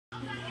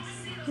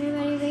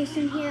Everybody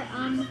racing here.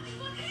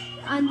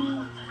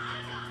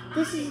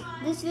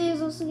 This video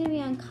is also gonna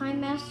be on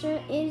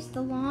KineMaster. It is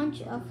the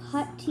launch of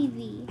Hut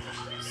TV.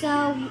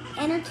 So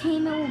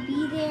entertainment will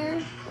be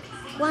there.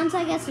 Once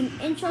I get some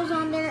intros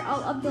on there,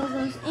 I'll upload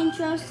those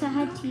intros to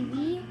Hut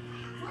TV.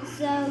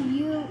 So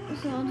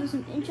I'll do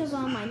some intros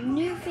on my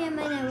new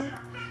family network,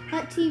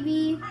 Hut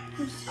TV,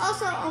 which is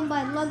also owned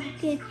by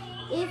LogoKid.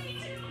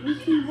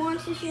 If he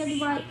wants to share the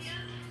rights,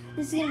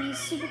 this is gonna be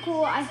super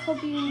cool. I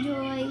hope you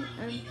enjoy.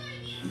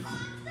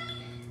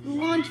 The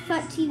launch of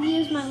Hut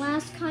TV is my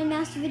last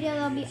KineMaster video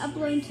that I'll be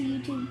uploading to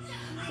YouTube.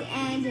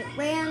 And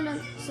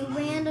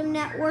Random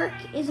Network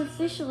is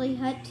officially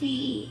Hut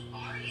TV.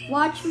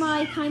 Watch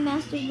my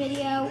KineMaster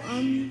video.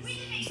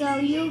 So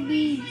it'll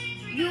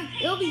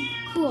be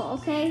cool,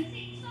 okay?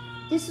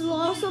 This will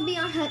also be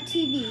on Hut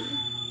TV.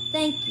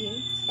 Thank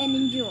you and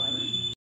enjoy.